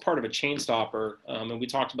 Paul is part of a chain stopper, and we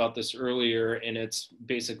talked about this earlier, and it's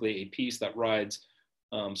basically a piece that rides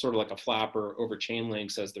sort of like a flapper over chain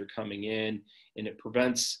links as they're coming in, and it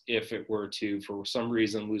prevents, if it were to, for some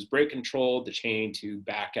reason, lose brake control, the chain to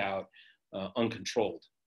back out uncontrolled,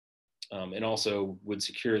 and also would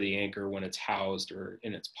secure the anchor when it's housed or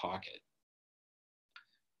in its pocket.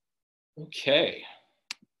 Okay.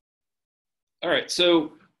 All right,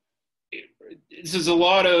 so this is a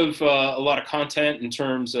lot of content in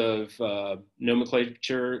terms of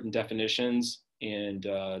nomenclature and definitions and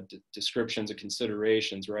descriptions and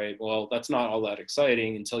considerations, right? Well, that's not all that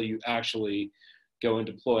exciting until you actually go and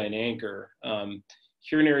deploy an anchor.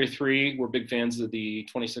 Here in Area 3, we're big fans of the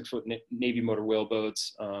 26-foot Navy motor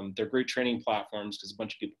whaleboats. They're great training platforms because a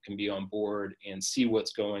bunch of people can be on board and see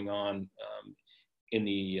what's going on in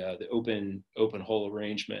the open hole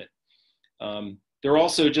arrangement. They're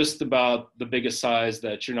also just about the biggest size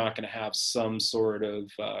that you're not going to have some sort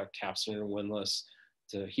of capstan or windlass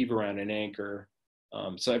to heave around an anchor.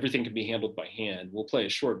 So everything can be handled by hand. We'll play a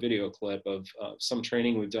short video clip of some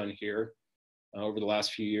training we've done here over the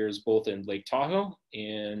last few years, both in Lake Tahoe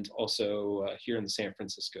and also here in the San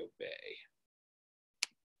Francisco Bay.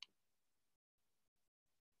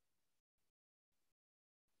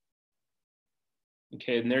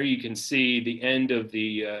 Okay, and there you can see the end of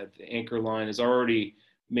the anchor line is already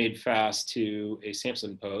made fast to a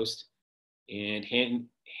Samson post, and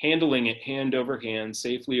handling it hand over hand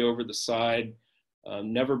safely over the side,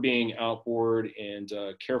 never being outboard, and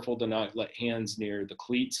careful to not let hands near the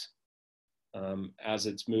cleats as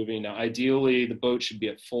it's moving. Now, ideally, the boat should be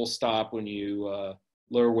at full stop when you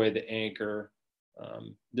lower away the anchor.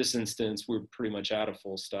 This instance, we're pretty much at a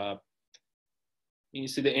full stop. You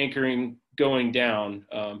see the anchoring going down.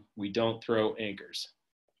 We don't throw anchors.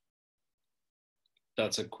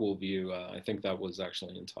 That's a cool view. I think that was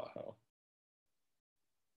actually in Tahoe.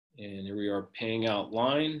 And here we are paying out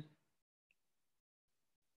line.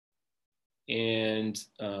 And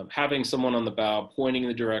having someone on the bow pointing in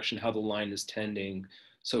the direction how the line is tending.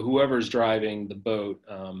 So whoever's driving the boat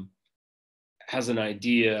has an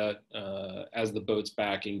idea as the boat's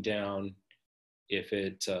backing down if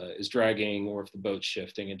it is dragging or if the boat's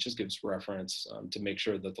shifting. It just gives reference to make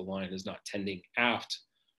sure that the line is not tending aft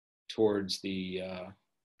towards the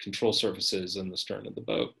control surfaces in the stern of the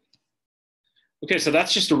boat. Okay, so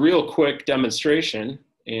that's just a real quick demonstration.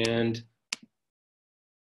 And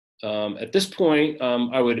at this point,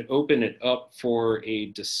 I would open it up for a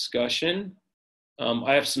discussion.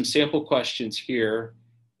 I have some sample questions here,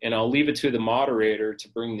 and I'll leave it to the moderator to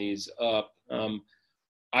bring these up.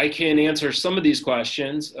 I can answer some of these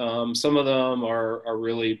questions. Some of them are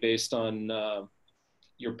really based on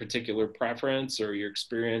your particular preference or your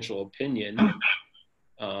experiential opinion.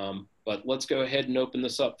 But let's go ahead and open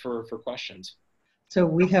this up for questions. So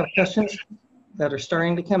we have questions that are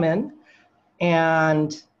starting to come in.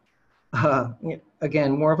 And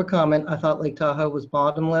again, more of a comment. I thought Lake Tahoe was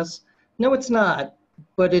bottomless. No, it's not,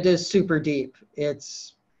 but it is super deep.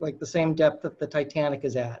 It's like the same depth that the Titanic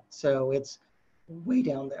is at. So it's way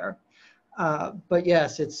down there. But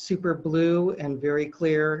yes, it's super blue and very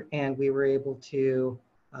clear, and we were able to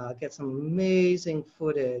get some amazing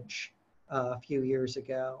footage a few years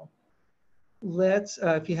ago. Let's,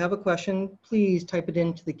 if you have a question, please type it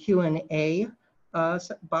into the Q&A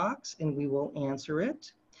box and we will answer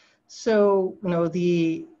it. So, you know,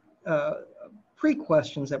 the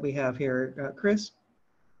pre-questions that we have here, Chris,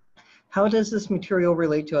 how does this material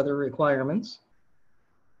relate to other requirements?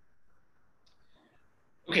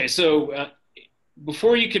 Okay, so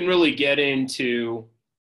before you can really get into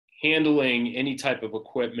handling any type of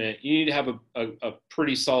equipment, you need to have a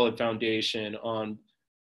pretty solid foundation on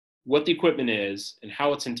what the equipment is and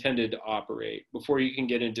how it's intended to operate before you can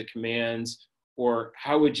get into commands or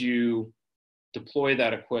how would you deploy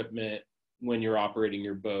that equipment when you're operating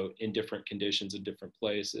your boat in different conditions in different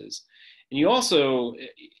places. And you also,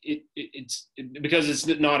 because it's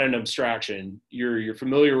not an abstraction, you're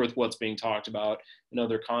familiar with what's being talked about in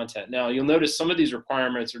other content. Now, you'll notice some of these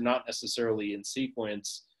requirements are not necessarily in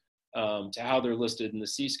sequence to how they're listed in the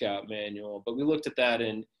Sea Scout manual, but we looked at that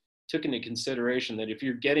and took into consideration that if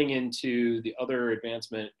you're getting into the other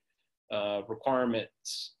advancement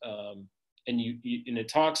requirements, and it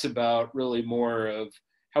talks about really more of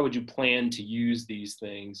how would you plan to use these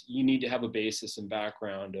things, you need to have a basis and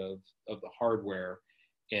background of the hardware.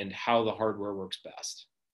 and how the hardware works best.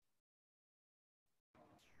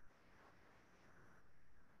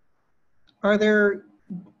 Are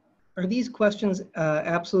these questions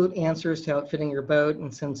absolute answers to outfitting your boat?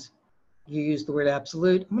 And since you used the word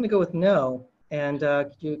absolute, I'm going to go with no. And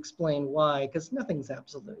could you explain why? Because nothing's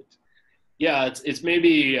absolute. Yeah, it's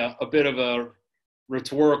maybe a bit of a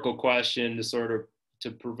rhetorical question to sort of to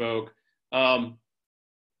provoke.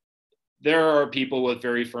 There are people with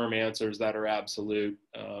very firm answers that are absolute,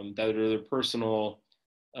 that are their personal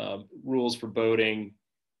rules for boating.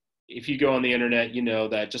 If you go on the internet, you know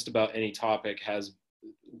that just about any topic has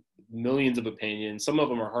millions of opinions. Some of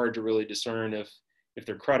them are hard to really discern if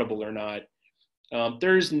they're credible or not.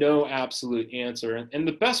 There's no absolute answer. And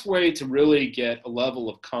the best way to really get a level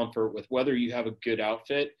of comfort with whether you have a good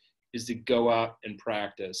outfit is to go out and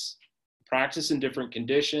practice. Practice in different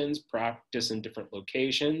conditions, practice in different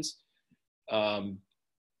locations. And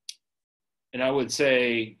I would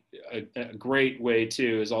say a great way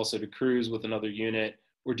too is also to cruise with another unit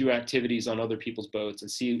or do activities on other people's boats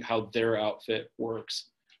and see how their outfit works,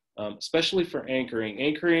 especially for anchoring.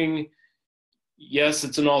 Anchoring, yes,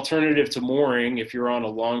 it's an alternative to mooring if you're on a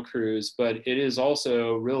long cruise, but it is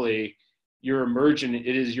also really your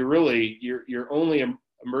your only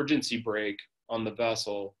emergency brake on the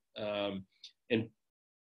vessel. And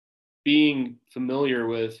being familiar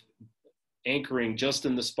with anchoring just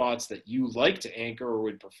in the spots that you like to anchor or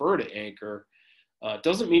would prefer to anchor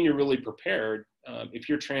doesn't mean you're really prepared. If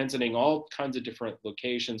you're transiting all kinds of different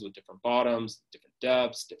locations with different bottoms, different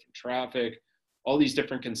depths, different traffic, all these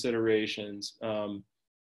different considerations,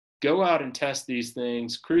 go out and test these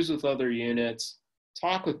things, cruise with other units,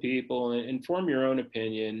 talk with people, and form your own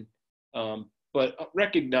opinion. But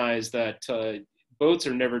recognize that boats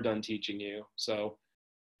are never done teaching you. So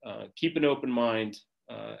keep an open mind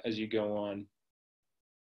as you go on.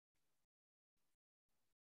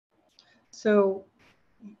 So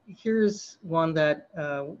here's one that,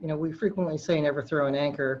 we frequently say never throw an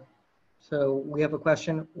anchor. So we have a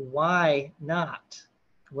question, why not?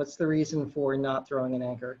 What's the reason for not throwing an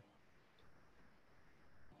anchor?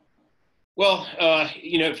 Well,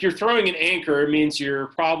 if you're throwing an anchor, it means you're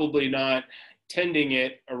probably not tending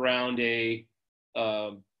it around a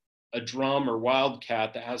drum or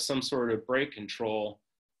wildcat that has some sort of brake control.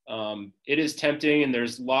 It is tempting, and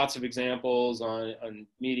there's lots of examples on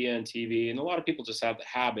media and TV, and a lot of people just have the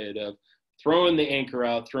habit of throwing the anchor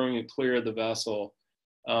out, throwing it clear of the vessel.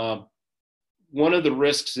 One of the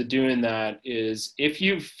risks of doing that is if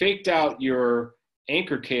you've faked out your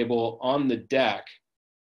anchor cable on the deck,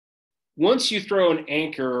 once you throw an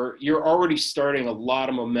anchor, you're already starting a lot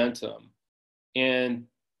of momentum. And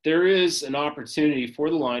there is an opportunity for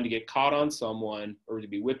the line to get caught on someone or to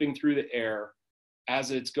be whipping through the air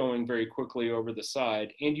as it's going very quickly over the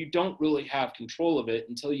side. And you don't really have control of it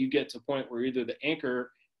until you get to a point where either the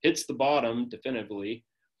anchor hits the bottom definitively,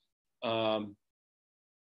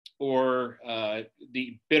 or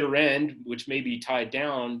the bitter end, which may be tied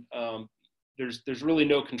down. There's really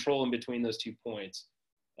no control in between those 2 points.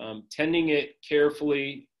 Tending it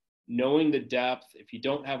carefully, knowing the depth. If you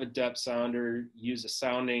don't have a depth sounder, use a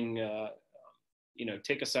sounding,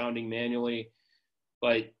 take a sounding manually,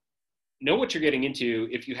 but know what you're getting into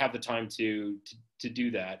if you have the time to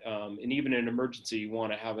do that. And even in an emergency, you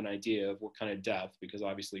want to have an idea of what kind of depth, because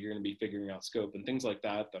obviously you're going to be figuring out scope and things like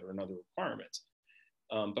that are another requirements.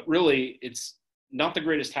 But really, it's not the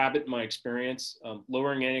greatest habit in my experience.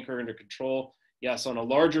 Lowering anchor under control, yes, on a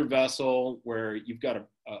larger vessel where you've got a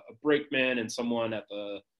brakeman and someone at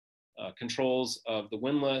the controls of the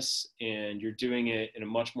windlass, and you're doing it in a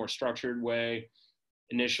much more structured way.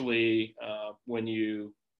 Initially, when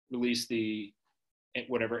you release the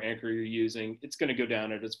whatever anchor you're using, it's going to go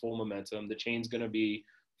down at its full momentum. The chain's going to be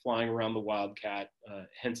flying around the wildcat,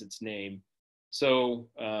 hence its name. So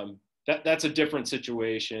that's a different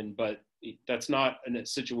situation, but that's not a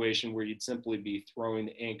situation where you'd simply be throwing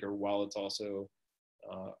the anchor while it's also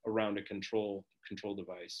around a control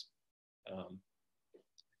device.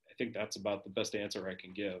 I think that's about the best answer I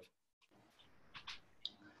can give.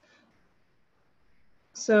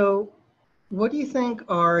 So what do you think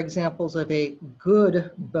are examples of a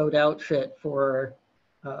good boat outfit for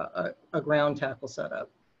a ground tackle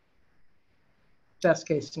setup? Best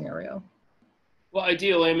case scenario. Well,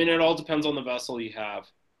 ideally, I mean, it all depends on the vessel you have.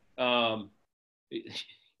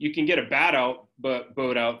 You can get a bad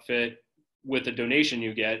boat outfit with a donation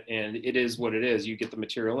you get, and it is what it is. You get the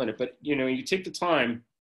material in it, but you take the time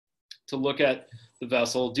to look at the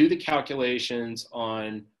vessel, do the calculations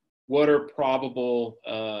on what are probable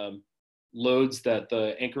loads that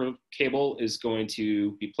the anchor cable is going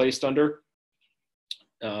to be placed under.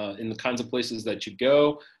 in the kinds of places that you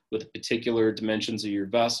go, with the particular dimensions of your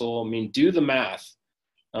vessel. I mean, do the math,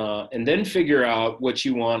 and then figure out what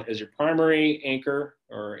you want as your primary anchor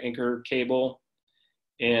or anchor cable,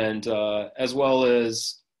 and as well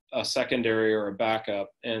as a secondary or a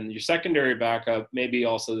backup. And your secondary backup may be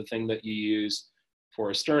also the thing that you use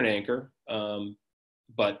for a stern anchor,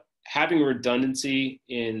 but having redundancy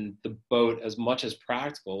in the boat as much as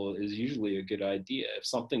practical is usually a good idea. If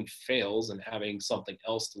something fails, and having something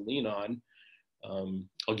else to lean on.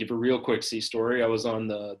 I'll give a real quick sea story. I was on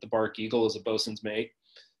the Bark Eagle as a bosun's mate,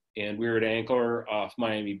 and we were at anchor off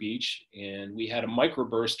Miami Beach, and we had a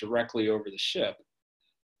microburst directly over the ship.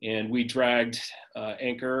 And we dragged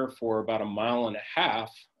anchor for about 1.5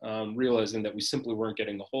 miles, realizing that we simply weren't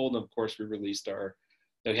getting the hold. And of course, we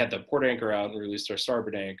had the port anchor out and released our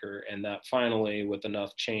starboard anchor. And that finally, with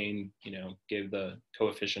enough chain, gave the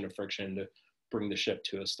coefficient of friction to bring the ship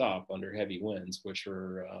to a stop under heavy winds, which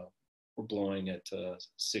were blowing at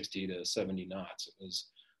 60 to 70 knots. It was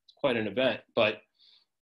quite an event. But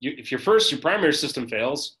if your primary system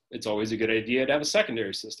fails, it's always a good idea to have a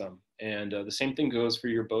secondary system. And the same thing goes for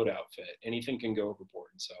your boat outfit. Anything can go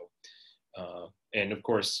overboard. So, and of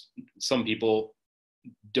course, some people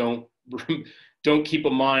don't keep a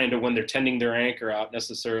mind of when they're tending their anchor out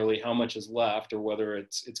necessarily how much is left, or whether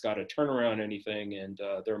it's got a turnaround or anything. And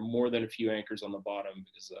there are more than a few anchors on the bottom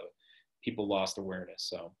because people lost awareness.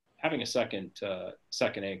 So having a second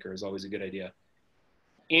anchor is always a good idea.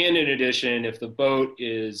 And in addition, if the boat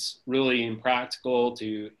is really impractical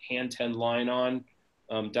to hand tend line on,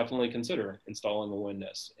 definitely consider installing a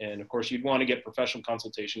windlass. And of course, you'd want to get professional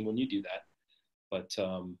consultation when you do that. But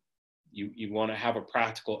you want to have a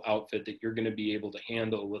practical outfit that you're going to be able to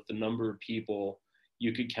handle with the number of people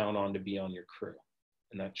you could count on to be on your crew.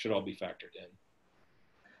 And that should all be factored in.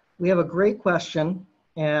 We have a great question,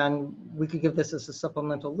 and we could give this as a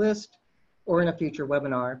supplemental list or in a future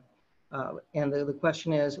webinar. And the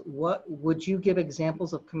question is, what would you give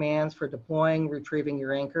examples of commands for deploying, retrieving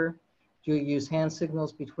your anchor? Do you use hand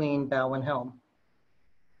signals between bow and helm?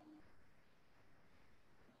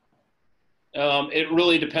 It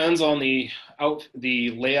really depends on the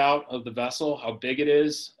layout of the vessel, how big it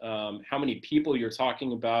is, how many people you're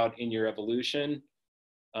talking about in your evolution.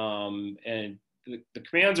 And the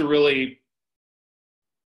commands are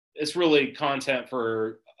it's really content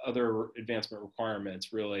for other advancement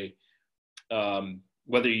requirements, really.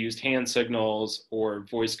 Whether you used hand signals or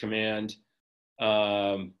voice command.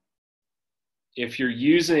 If you're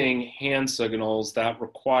using hand signals, that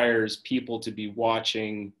requires people to be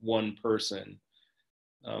watching one person.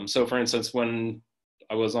 So for instance, when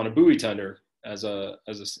I was on a buoy tender as a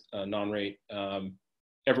non-rate,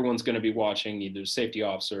 everyone's going to be watching either the safety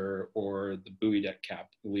officer or the buoy deck cap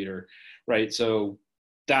leader, right? So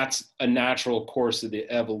that's a natural course of the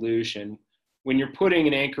evolution. When you're putting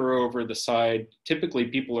an anchor over the side, typically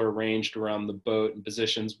people are arranged around the boat in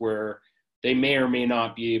positions where they may or may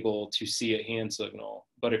not be able to see a hand signal.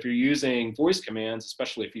 But if you're using voice commands,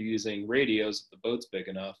 especially if you're using radios, if the boat's big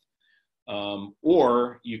enough,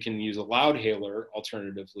 or you can use a loud hailer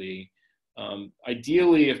alternatively.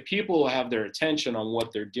 Ideally, if people have their attention on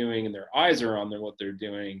what they're doing and their eyes are on what they're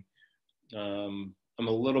doing, I'm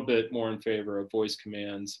a little bit more in favor of voice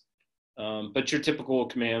commands. But your typical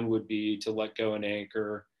command would be to let go an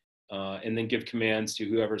anchor and then give commands to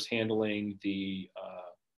whoever's handling the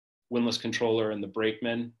windlass controller and the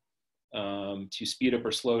brakeman to speed up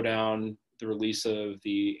or slow down the release of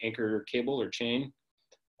the anchor cable or chain,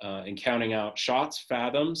 and counting out shots,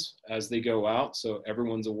 fathoms as they go out, so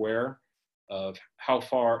everyone's aware of how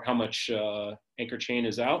much anchor chain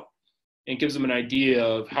is out, and gives them an idea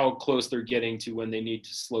of how close they're getting to when they need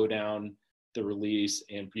to slow down the release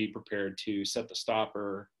and be prepared to set the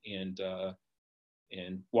stopper and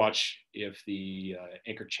watch if the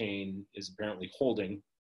anchor chain is apparently holding.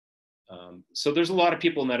 So there's a lot of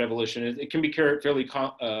people in that evolution. It can be fairly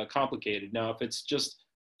complicated. Now, if it's just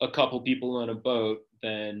a couple people on a boat,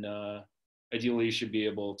 then ideally you should be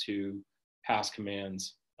able to pass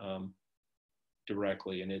commands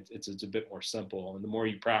directly, and it's a bit more simple. And the more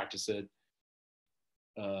you practice it,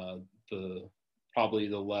 probably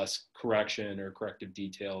the less correction or corrective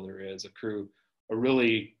detail there is. A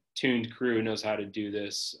really tuned crew knows how to do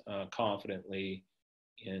this confidently,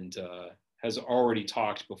 and has already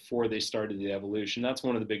talked before they started the evolution. That's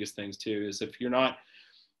one of the biggest things too, is if you're not,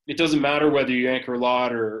 it doesn't matter whether you anchor a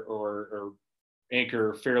lot or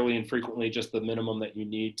anchor fairly infrequently, just the minimum that you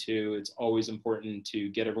need to. It's always important to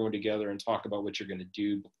get everyone together and talk about what you're going to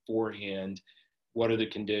do beforehand. What are the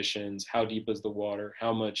conditions? How deep is the water?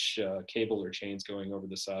 How much cable or chains going over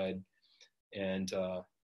the side? And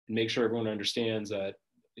make sure everyone understands that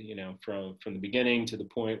you know, from the beginning to the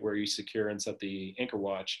point where you secure and set the anchor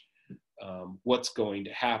watch, what's going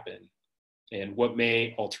to happen and what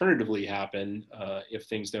may alternatively happen if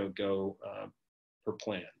things don't go per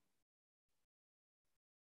plan.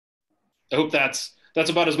 I hope that's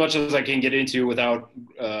about as much as I can get into without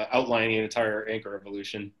outlining an entire anchor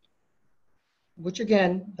evolution. Which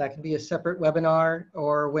again, that can be a separate webinar,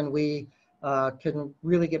 or when we can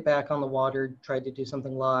really get back on the water, try to do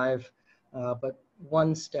something live, but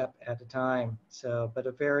one step at a time. So, but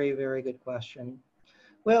a very, very good question.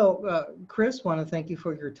 Well, Chris, want to thank you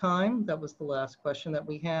for your time. That was the last question that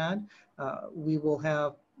we had. We will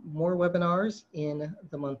have more webinars in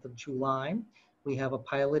the month of July. We have a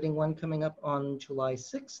piloting one coming up on July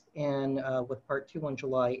 6th and with part 2 on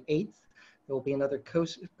July 8th. There will be another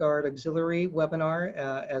Coast Guard Auxiliary webinar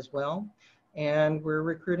as well. And we're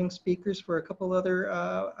recruiting speakers for a couple other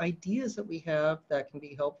ideas that we have that can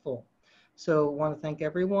be helpful. So I want to thank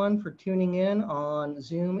everyone for tuning in on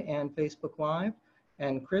Zoom and Facebook Live.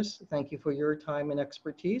 And Chris, thank you for your time and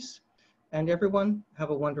expertise. And everyone, have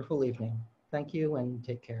a wonderful evening. Thank you and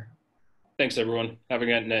take care. Thanks, everyone. Have a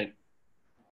good night.